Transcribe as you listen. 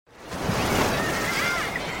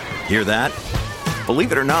Hear that?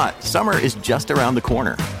 Believe it or not, summer is just around the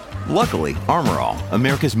corner. Luckily, Armor All,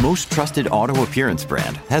 America's most trusted auto appearance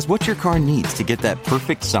brand, has what your car needs to get that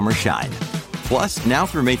perfect summer shine. Plus, now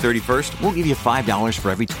through May 31st, we'll give you $5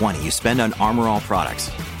 for every $20 you spend on Armor All products.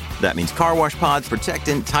 That means car wash pods,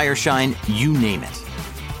 protectant, tire shine, you name it.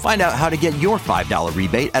 Find out how to get your $5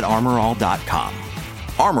 rebate at armorall.com.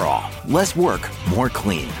 Armor All, less work, more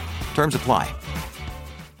clean. Terms apply.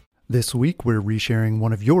 This week, we're resharing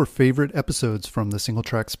one of your favorite episodes from the Single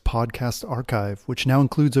Tracks podcast archive, which now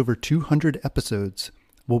includes over 200 episodes.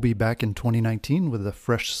 We'll be back in 2019 with a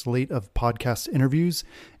fresh slate of podcast interviews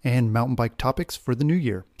and mountain bike topics for the new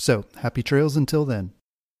year. So, happy trails until then.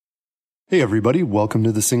 Hey everybody, welcome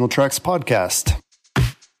to the Single Tracks podcast.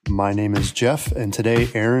 My name is Jeff, and today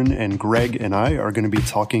Aaron and Greg and I are going to be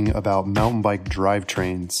talking about mountain bike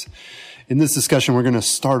drivetrains. In this discussion, we're going to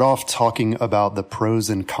start off talking about the pros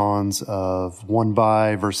and cons of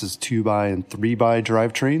 1x versus 2x and 3x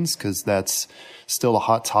drivetrains, because that's still a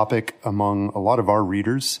hot topic among a lot of our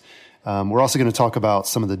readers. We're also going to talk about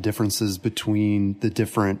some of the differences between the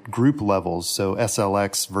different group levels, so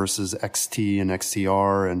SLX versus XT and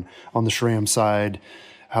XTR, and on the SRAM side,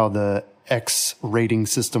 how the X rating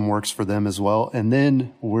system works for them as well. And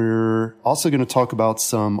then we're also going to talk about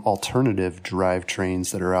some alternative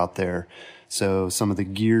drivetrains that are out there. So some of the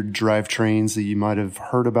geared drivetrains that you might have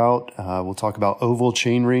heard about. We'll talk about oval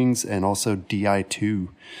chain rings and also Di2.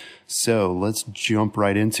 So let's jump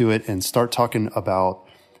right into it and start talking about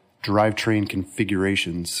drivetrain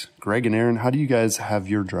configurations. Greg and Aaron, how do you guys have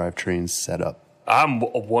your drivetrains set up? I'm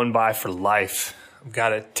a 1x for life. I've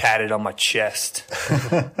got it tatted on my chest.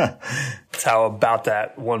 That's how about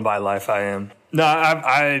that 1x life I am. No,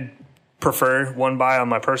 I prefer 1x on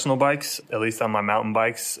my personal bikes, at least on my mountain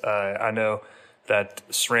bikes. I know that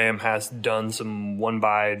SRAM has done some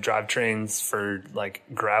 1x drivetrains for like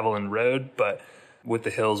gravel and road, but with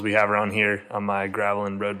the hills we have around here on my gravel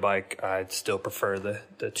and road bike, I'd still prefer the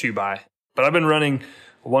 2x. But I've been running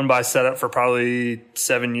a 1x setup for probably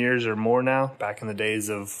 7 years or more now, back in the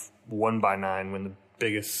days of 1x9 when the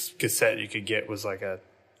biggest cassette you could get was like a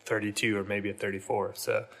 32 or maybe a 34.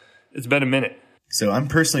 So it's been a minute. So I'm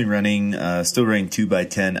personally still running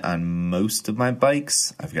 2x10 on most of my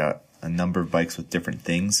bikes. I've got a number of bikes with different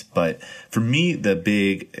things, but for me, the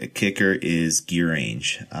big kicker is gear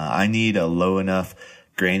range. I need a low enough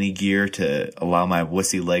granny gear to allow my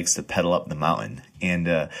wussy legs to pedal up the mountain. And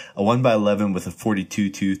a 1x11 with a 42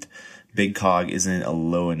 tooth big cog isn't a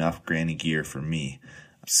low enough granny gear for me.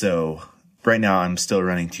 So right now I'm still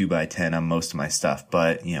running 2x10 on most of my stuff,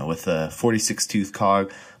 but with a 46 tooth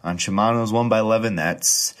cog on Shimano's 1x11,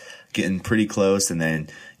 that's getting pretty close. And then,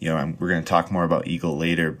 we're going to talk more about Eagle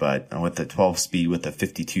later, but with the 12 speed with a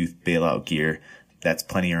 50 tooth bailout gear, that's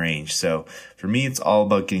plenty of range. So for me, it's all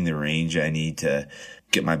about getting the range I need to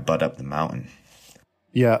get my butt up the mountain.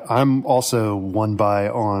 Yeah, I'm also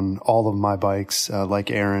 1x on all of my bikes,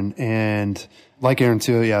 like Aaron. And like Aaron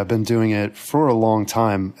too, yeah, I've been doing it for a long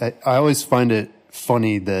time. I always find it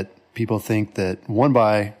funny that people think that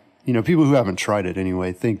 1x, people who haven't tried it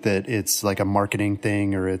anyway, think that it's like a marketing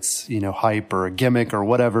thing or it's, hype or a gimmick or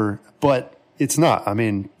whatever. But it's not. I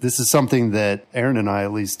mean, this is something that Aaron and I,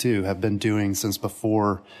 at least too, have been doing since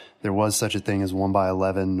before there was such a thing as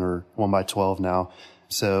 1x11 or 1x12 now.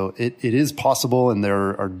 So it is possible, and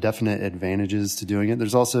there are definite advantages to doing it.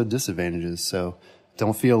 There's also disadvantages. So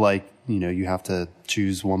don't feel like, you have to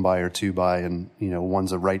choose 1x or 2x and,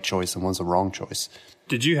 one's a right choice and one's a wrong choice.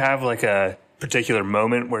 Did you have like a particular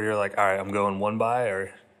moment where you're like, all right, I'm going 1x,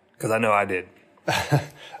 or because I know I did?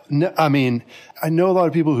 No, I mean, I know a lot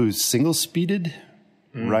of people who single speeded,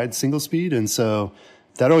 ride single speed. And so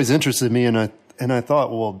that always interested me. And I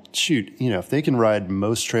thought, well, shoot, if they can ride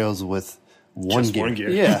most trails with one gear.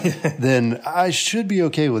 Yeah. Then I should be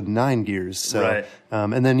okay with 9 gears. So, right.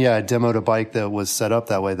 And then, I demoed a bike that was set up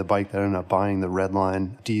that way. The bike that I ended up buying, the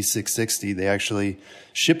Redline D660, they actually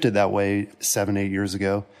shipped it that way 7-8 years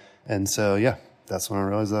ago. And so, that's when I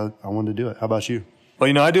realized I wanted to do it. How about you?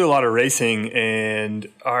 Well, I do a lot of racing, and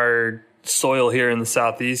our soil here in the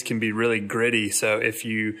Southeast can be really gritty. So if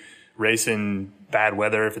you race in bad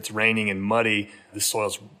weather, if it's raining and muddy, the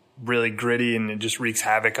soil's really gritty and it just wreaks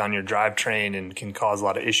havoc on your drivetrain and can cause a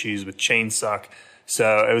lot of issues with chain suck.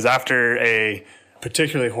 So it was after a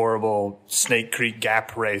particularly horrible Snake Creek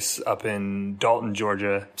Gap race up in Dalton,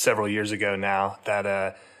 Georgia, several years ago now that,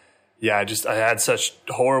 I had such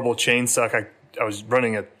horrible chain suck. I was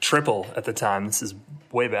running a triple at the time. This is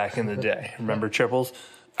way back in the day. Remember triples?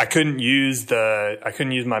 I couldn't use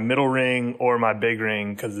my middle ring or my big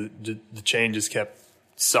ring because the chain just kept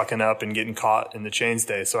sucking up and getting caught in the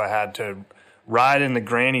chainstay. So I had to ride in the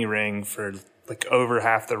granny ring for like over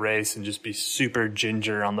half the race and just be super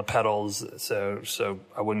ginger on the pedals so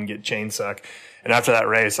I wouldn't get chain suck. And after that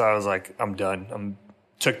race, I was like, I'm done.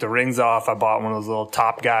 Took the rings off. I bought one of those little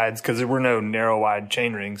top guides because there were no narrow wide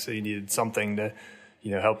chain rings, so you needed something to,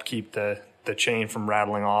 help keep the chain from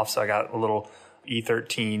rattling off. So I got a little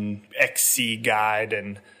E13 XC guide,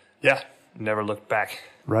 and yeah, never looked back.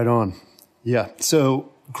 Right on. Yeah.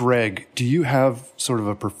 So, Greg, do you have sort of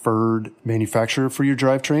a preferred manufacturer for your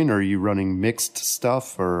drivetrain, or are you running mixed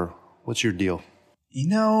stuff, or what's your deal?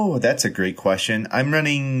 That's a great question. I'm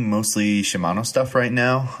running mostly Shimano stuff right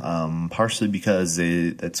now, partially because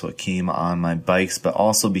that's what came on my bikes, but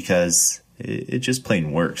also because it just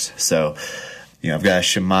plain works. So, I've got a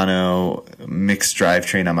Shimano mixed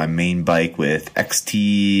drivetrain on my main bike with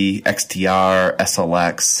XT, XTR,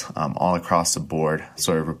 SLX, all across the board.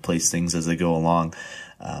 Sort of replace things as they go along.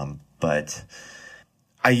 But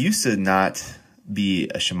I used to not be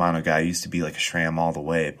a Shimano guy. I used to be like a SRAM all the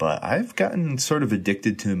way, but I've gotten sort of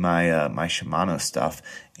addicted to my my Shimano stuff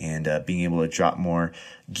and being able to drop more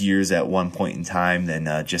gears at one point in time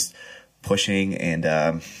than just pushing. And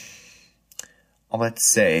all that to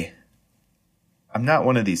say, I'm not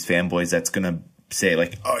one of these fanboys that's going to say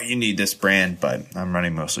like, oh, you need this brand, but I'm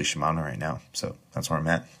running mostly Shimano right now. So that's where I'm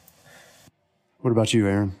at. What about you,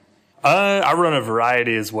 Aaron? I run a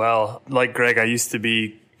variety as well. Like Greg, I used to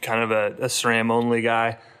be kind of a SRAM only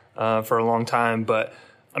guy for a long time, but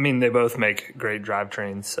I mean, they both make great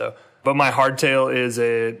drivetrains. So, but my hardtail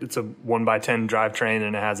it's a 1x10 drivetrain,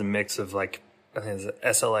 and it has a mix of like, I think it's an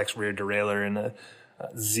SLX rear derailleur and a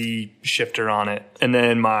Z shifter on it. And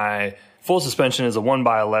then my full suspension is a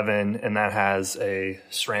 1x11, and that has a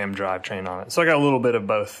SRAM drivetrain on it. So I got a little bit of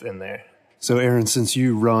both in there. So, Aaron, since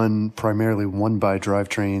you run primarily 1x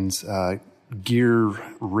drivetrains, gear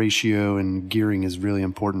ratio and gearing is really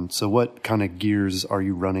important. So what kind of gears are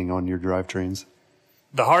you running on your drivetrains?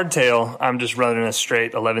 The hardtail, I'm just running a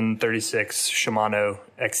straight 1136 Shimano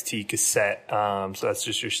XT cassette. So that's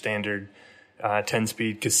just your standard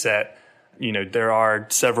 10-speed cassette. There are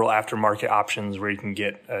several aftermarket options where you can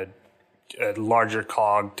get a larger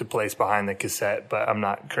cog to place behind the cassette, but I'm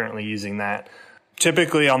not currently using that.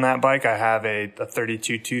 Typically on that bike, I have a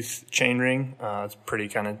 32-tooth chainring. It's pretty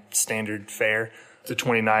kind of standard fare. It's a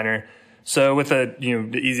 29er. So with the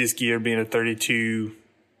easiest gear being a 32,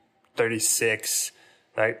 36,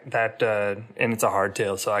 and it's a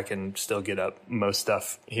hardtail, so I can still get up most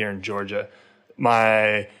stuff here in Georgia.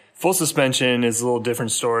 My full suspension is a little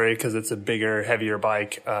different story because it's a bigger, heavier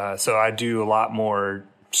bike. So I do a lot more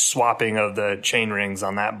swapping of the chain rings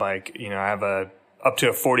on that bike. I have up to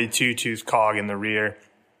a 42-tooth cog in the rear,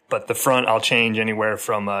 but the front I'll change anywhere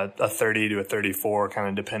from a 30 to a 34, kind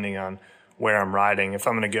of depending on where I'm riding. If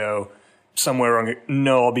I'm going to go somewhere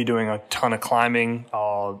I'll be doing a ton of climbing,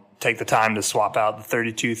 I'll take the time to swap out the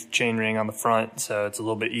 30-tooth chain ring on the front, so it's a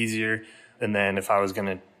little bit easier. And then if I was going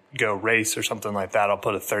to go race or something like that, I'll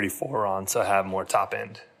put a 34 on, so I have more top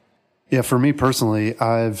end. Yeah, for me personally,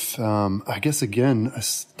 I've, I guess again,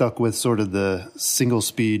 stuck with sort of the single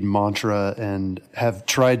speed mantra and have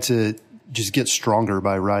tried to just get stronger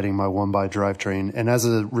by riding my 1x drivetrain. And as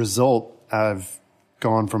a result, I've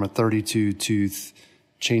gone from a 32 tooth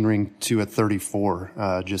chainring to a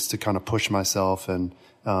 34, just to kind of push myself. And,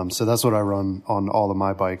 so that's what I run on all of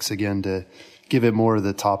my bikes, again, to give it more of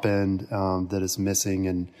the top end, that is missing.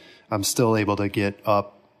 And I'm still able to get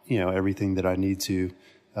up, everything that I need to,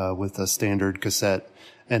 with a standard cassette.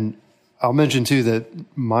 And I'll mention too that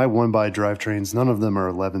my 1x drivetrains, none of them are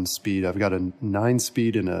 11 speed. I've got a 9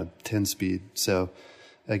 speed and a 10 speed. So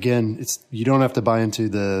again, you don't have to buy into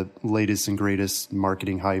the latest and greatest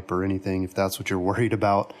marketing hype or anything. If that's what you're worried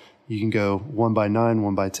about, you can go 1x9,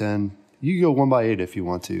 1x10. You can go 1x8 if you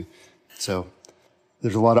want to. So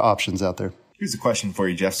there's a lot of options out there. Here's a question for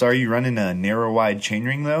you, Jeff. So are you running a narrow wide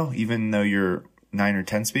chainring though, even though you're 9 or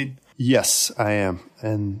 10 speed? Yes, I am.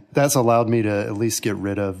 And that's allowed me to at least get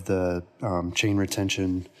rid of the chain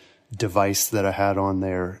retention device that I had on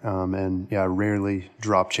there. And yeah, I rarely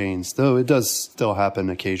drop chains, though it does still happen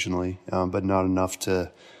occasionally, but not enough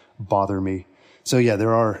to bother me. So yeah,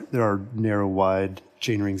 there are narrow wide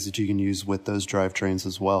chain rings that you can use with those drivetrains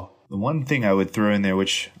as well. The one thing I would throw in there,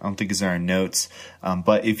 which I don't think is in our notes,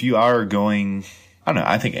 but if you are going, I don't know,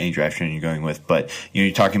 I think any drivetrain you're going with, but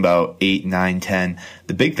you're talking about 8, 9, 10.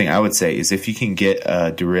 The big thing I would say is if you can get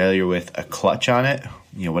a derailleur with a clutch on it,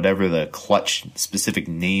 whatever the clutch specific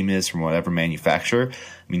name is from whatever manufacturer,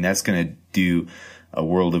 I mean, that's going to do a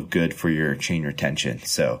world of good for your chain retention.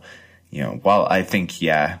 So, while I think,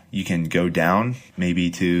 yeah, you can go down maybe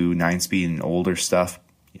to 9 speed and older stuff,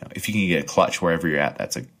 if you can get a clutch wherever you're at,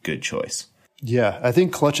 that's a good choice. Yeah, I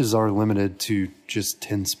think clutches are limited to just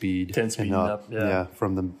 10 speed. 10 speed and up, yeah.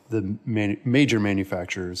 From the major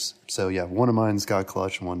manufacturers. So, yeah, one of mine's got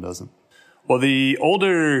clutch and one doesn't. Well, the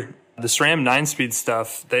SRAM 9-speed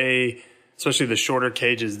stuff, especially the shorter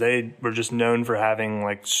cages, they were just known for having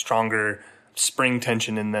like stronger spring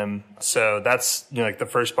tension in them. So that's, like the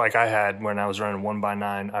first bike I had when I was running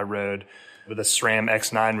 1x9, I rode with a SRAM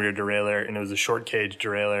X9 rear derailleur, and it was a short cage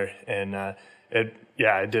derailleur. And it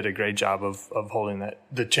did a great job of holding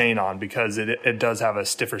the chain on, because it does have a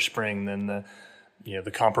stiffer spring than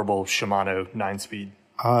the comparable Shimano 9-speed.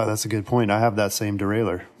 That's a good point. I have that same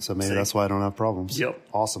derailleur, so maybe that's why I don't have problems. Yep.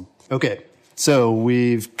 Awesome. Okay, so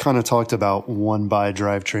we've kind of talked about 1x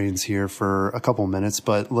drivetrains here for a couple minutes,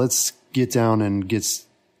 but let's get down and get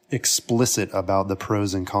explicit about the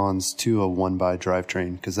pros and cons to a 1x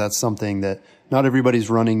drivetrain, because that's something that not everybody's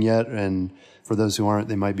running yet, and for those who aren't,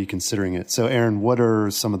 they might be considering it. So, Aaron, what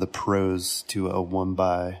are some of the pros to a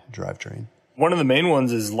 1x drivetrain? One of the main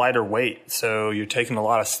ones is lighter weight. So you're taking a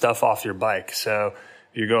lot of stuff off your bike. So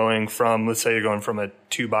you're going from, let's say you're going from a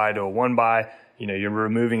 2x to a 1x, you're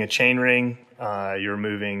removing a chain ring, you're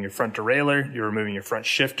removing your front derailleur, you're removing your front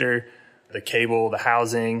shifter, the cable, the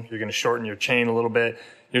housing, you're going to shorten your chain a little bit.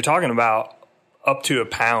 You're talking about up to a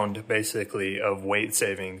pound, basically, of weight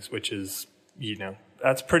savings, which is,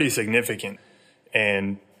 that's pretty significant.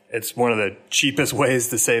 And it's one of the cheapest ways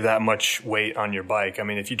to save that much weight on your bike. I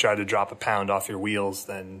mean, if you try to drop a pound off your wheels,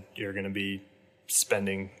 then you're going to be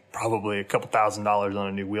spending probably a couple $1,000s on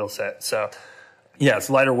a new wheel set. So, yeah, it's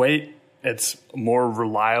lighter weight. It's more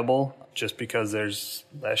reliable just because there's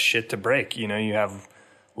less shit to break. You have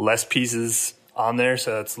less pieces on there,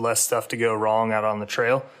 so it's less stuff to go wrong out on the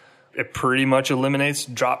trail. It pretty much eliminates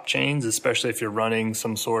drop chains, especially if you're running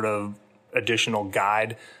some sort of additional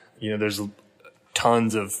guide. There's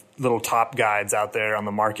tons of little top guides out there on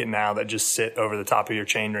the market now that just sit over the top of your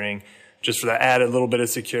chain ring just for that added little bit of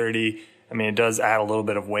security. I mean, it does add a little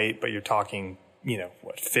bit of weight, but you're talking,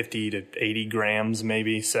 50 to 80 grams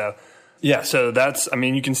maybe. So, yeah, so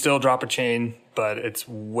you can still drop a chain, but it's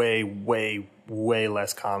way, way, way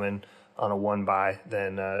less common on a 1x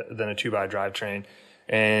than a 2x drivetrain.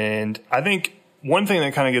 And I think one thing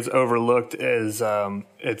that kind of gets overlooked is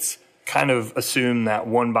it's kind of assumed that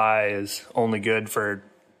 1x is only good for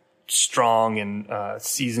strong and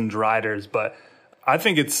seasoned riders, but I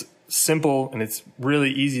think it's simple and it's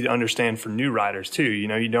really easy to understand for new riders too.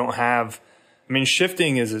 You don't have,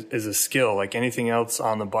 shifting is a skill like anything else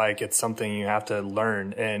on the bike. It's something you have to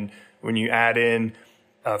learn. And when you add in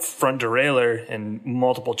a front derailleur and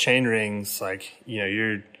multiple chain rings,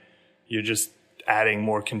 you're just adding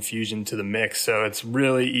more confusion to the mix. So it's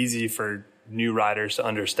really easy for new riders to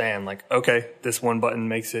understand, okay, this one button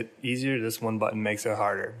makes it easier, this one button makes it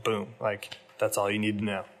harder. Boom. That's all you need to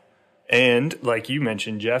know. And like you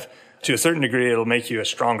mentioned, Jeff, to a certain degree, it'll make you a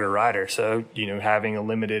stronger rider. So, having a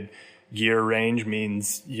limited gear range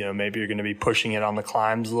means, maybe you're going to be pushing it on the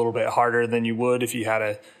climbs a little bit harder than you would if you had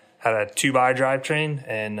a 2x drivetrain,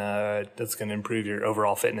 and that's going to improve your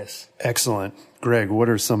overall fitness. Excellent. Greg, what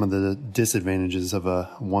are some of the disadvantages of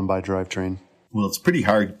a 1x drivetrain? Well, it's pretty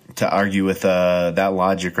hard to argue with that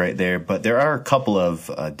logic right there, but there are a couple of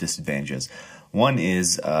disadvantages. One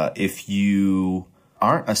is if you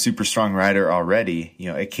aren't a super strong rider already,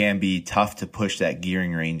 it can be tough to push that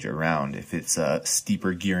gearing range around if it's a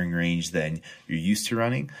steeper gearing range than you're used to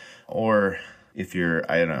running. Or if you're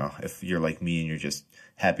like me and you're just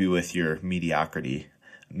happy with your mediocrity,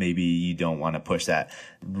 maybe you don't want to push that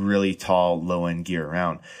really tall low-end gear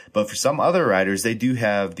around. But for some other riders, they do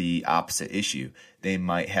have the opposite issue. They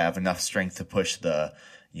might have enough strength to push a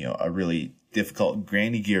really difficult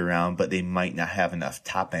granny gear around, but they might not have enough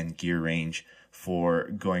top-end gear range for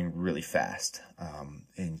going really fast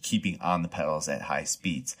and keeping on the pedals at high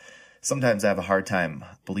speeds. Sometimes I have a hard time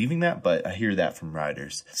believing that, but I hear that from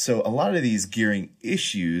riders. So a lot of these gearing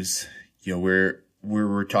issues, where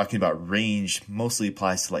we're talking about range mostly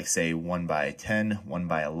applies to, say 1x10,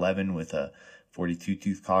 1x11 with a 42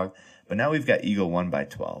 tooth cog. But now we've got Eagle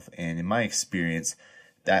 1x12. And in my experience,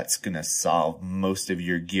 that's going to solve most of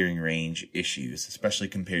your gearing range issues, especially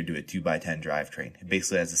compared to a 2x10 drivetrain. It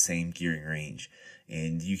basically has the same gearing range.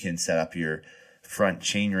 And you can set up your front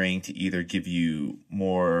chain ring to either give you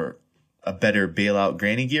a better bailout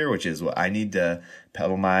granny gear, which is what I need to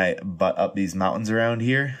pedal my butt up these mountains around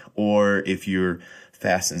here. Or if you're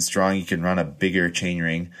fast and strong, you can run a bigger chain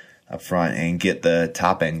ring up front and get the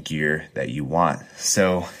top end gear that you want.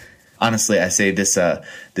 So honestly, I say this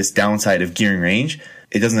downside of gearing range,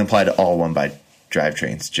 it doesn't apply to all 1x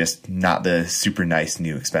drivetrains, just not the super nice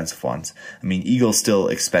new expensive ones. I mean, Eagle's still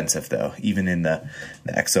expensive though. Even in the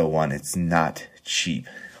X01, it's not cheap,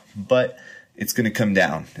 but it's going to come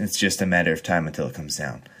down. It's just a matter of time until it comes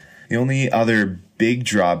down. The only other big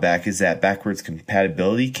drawback is that backwards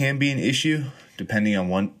compatibility can be an issue depending on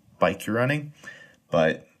what bike you're running,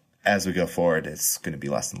 but as we go forward, it's going to be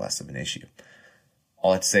less and less of an issue.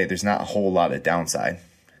 All I have to say, there's not a whole lot of downside.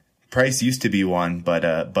 Price used to be one,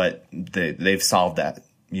 but they've solved that,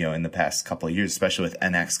 in the past couple of years, especially with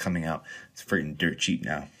NX coming out. It's freaking dirt cheap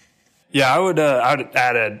now. Yeah, I would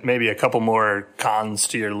add maybe a couple more cons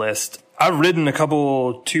to your list. I've ridden a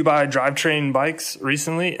couple 2x drivetrain bikes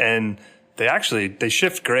recently, and they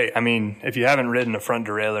shift great. I mean, if you haven't ridden a front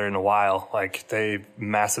derailleur in a while, like, they've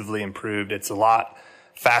massively improved. It's a lot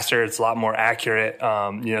faster. It's a lot more accurate.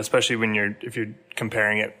 Especially if you're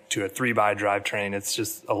comparing it to a 3x drivetrain, it's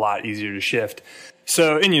just a lot easier to shift.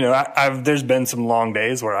 So, and there's been some long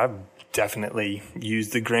days where I've definitely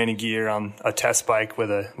used the granny gear on a test bike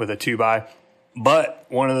with a 2x. But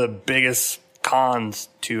one of the biggest cons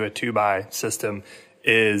to a 2x system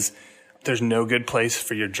is there's no good place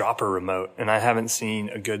for your dropper remote, and I haven't seen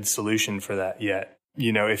a good solution for that yet.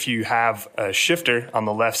 If you have a shifter on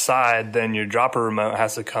the left side, then your dropper remote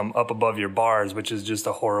has to come up above your bars, which is just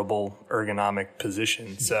a horrible ergonomic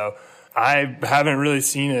position. So I haven't really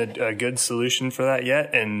seen a good solution for that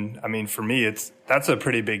yet. And I mean, for me, that's a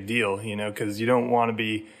pretty big deal, because you don't want to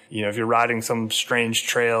be, if you're riding some strange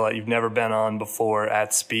trail that you've never been on before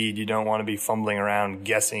at speed, you don't want to be fumbling around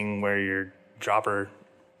guessing where your dropper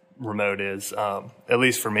remote is, at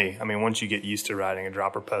least for me. I mean, once you get used to riding a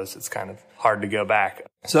dropper post, it's kind of hard to go back.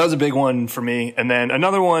 So that was a big one for me. And then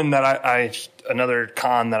another one that another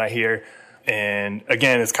con that I hear, and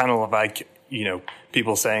again, it's kind of like,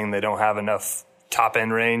 people saying they don't have enough top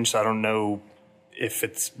end range. So I don't know if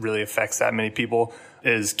it really affects that many people,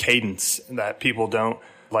 is cadence, that people don't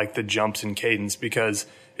like the jumps in cadence, because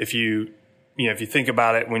if you think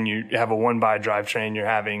about it, when you have a 1x drivetrain, you're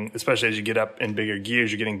having, especially as you get up in bigger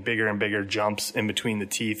gears, you're getting bigger and bigger jumps in between the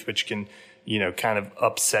teeth, which can, kind of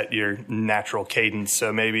upset your natural cadence.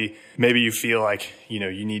 So maybe you feel like,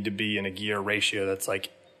 you need to be in a gear ratio that's like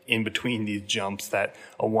in between these jumps that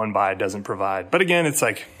a 1x doesn't provide. But again, it's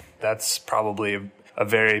like, that's probably a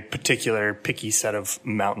very particular picky set of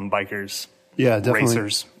mountain bikers. Yeah, definitely.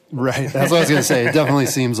 Racers. Right. That's what I was going to say. It definitely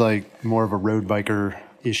seems like more of a road biker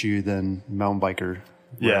issue than mountain biker,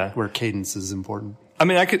 where cadence is important. I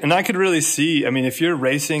mean, I could really see, if you're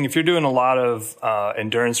racing, if you're doing a lot of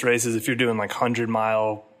endurance races, if you're doing like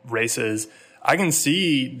 100-mile races, I can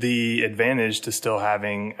see the advantage to still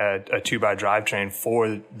having a 2x drivetrain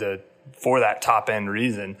for that top end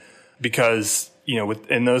reason, because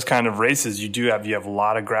in those kind of races, you have a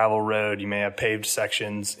lot of gravel road, you may have paved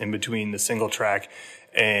sections in between the single track,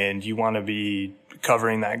 and you want to be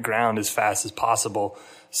covering that ground as fast as possible.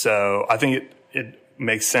 So I think it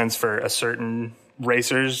makes sense for a certain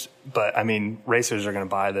racers, but I mean, racers are going to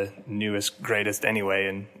buy the newest, greatest anyway.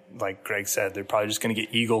 And like Greg said, they're probably just going to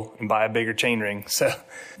get Eagle and buy a bigger chain ring. So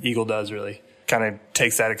Eagle does really kind of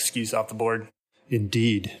takes that excuse off the board.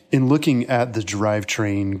 Indeed. In looking at the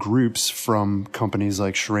drivetrain groups from companies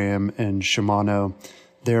like SRAM and Shimano,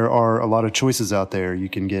 there are a lot of choices out there. You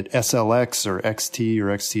can get SLX or XT or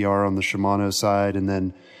XTR on the Shimano side, and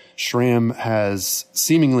then SRAM has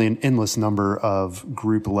seemingly an endless number of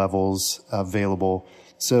group levels available.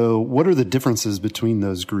 So what are the differences between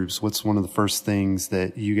those groups? What's one of the first things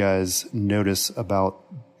that you guys notice about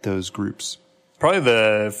those groups? Probably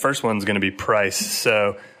the first one's going to be price.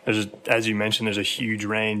 So as you mentioned, there's a huge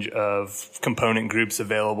range of component groups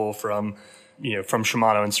available from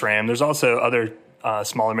Shimano and SRAM. There's also other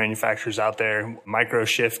smaller manufacturers out there.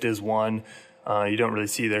 Microshift is one. You don't really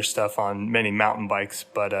see their stuff on many mountain bikes,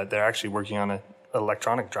 but they're actually working on an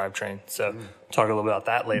electronic drivetrain. So talk a little about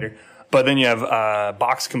that later. But then you have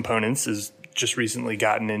Box Components has just recently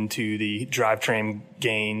gotten into the drivetrain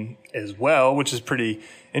game as well, which is pretty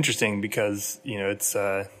interesting because, it's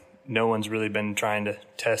no one's really been trying to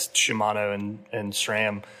test Shimano and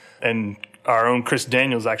SRAM. And our own Chris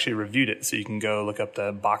Daniels actually reviewed it, so you can go look up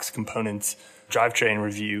the Box Components drivetrain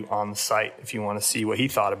review on the site if you want to see what he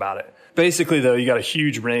thought about it. Basically, though, you got a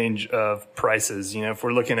huge range of prices. If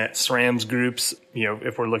we're looking at SRAM's groups,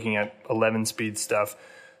 if we're looking at 11-speed stuff,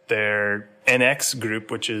 their NX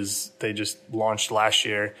group, which is they just launched last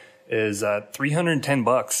year, is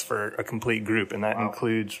 $310 for a complete group, and that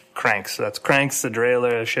includes cranks. So that's cranks, the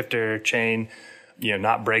derailleur, a chain,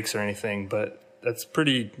 not brakes or anything. But that's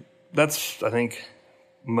I think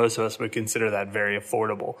most of us would consider that very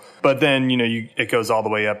affordable. But then it goes all the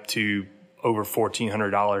way up to over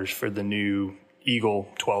 $1,400 for the new Eagle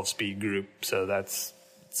 12-speed group. So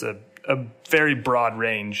it's a very broad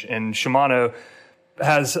range. And Shimano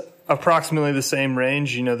has approximately the same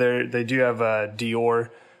range. You know, they do have a Dior,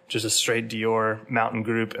 just a straight Dior mountain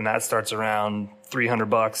group, and that starts around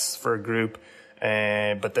 $300 for a group.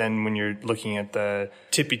 But then when you're looking at the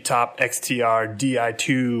tippy top XTR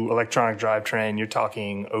Di2 electronic drivetrain, you're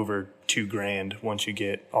talking over $2,000 once you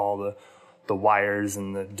get all the wires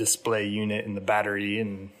and the display unit and the battery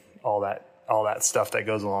and all that stuff that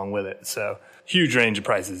goes along with it. So huge range of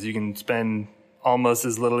prices. You can spend almost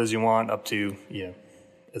as little as you want up to,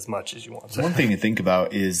 as much as you want. One thing to think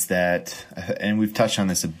about is that, and we've touched on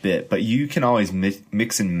this a bit, but you can always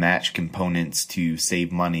mix and match components to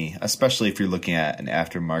save money, especially if you're looking at an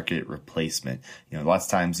aftermarket replacement. Lots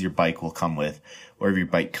of times your bike will come with whatever your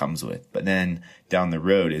bike comes with, but then down the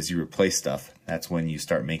road, as you replace stuff, that's when you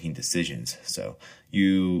start making decisions. So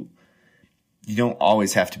you don't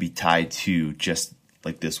always have to be tied to just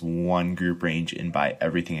like this one group range and buy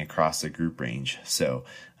everything across the group range. So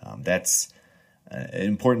that's an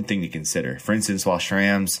important thing to consider. For instance, while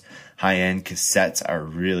SRAM's high-end cassettes are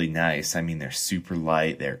really nice, I mean, they're super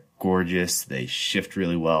light, they're gorgeous, they shift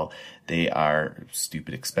really well, they are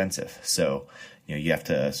stupid expensive. So, you have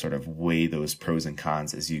to sort of weigh those pros and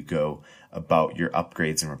cons as you go about your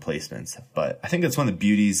upgrades and replacements. But I think that's one of the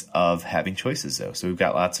beauties of having choices, though. So we've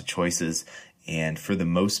got lots of choices, and for the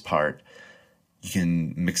most part, you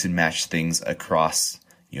can mix and match things across,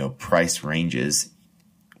 price ranges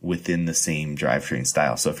within the same drivetrain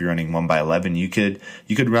style. So if you're running 1x11, you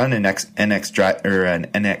could run an NX drive or an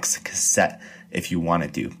NX cassette if you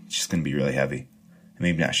wanted to. It's just going to be really heavy and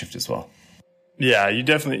maybe not shift as well. Yeah,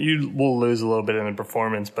 you will lose a little bit in the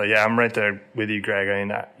performance, but yeah, I'm right there with you, Greg. I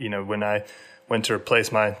mean, when I went to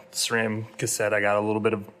replace my SRAM cassette, I got a little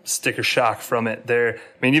bit of sticker shock from it there. I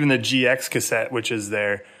mean, even the GX cassette, which is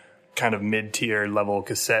their kind of mid-tier level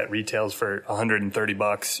cassette, retails for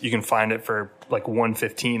 $130. You can find it for like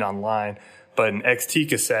 $115 online, but an XT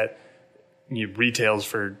cassette retails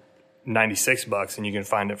for $96, and you can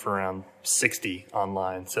find it for around $60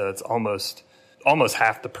 online. So it's almost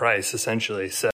half the price essentially. So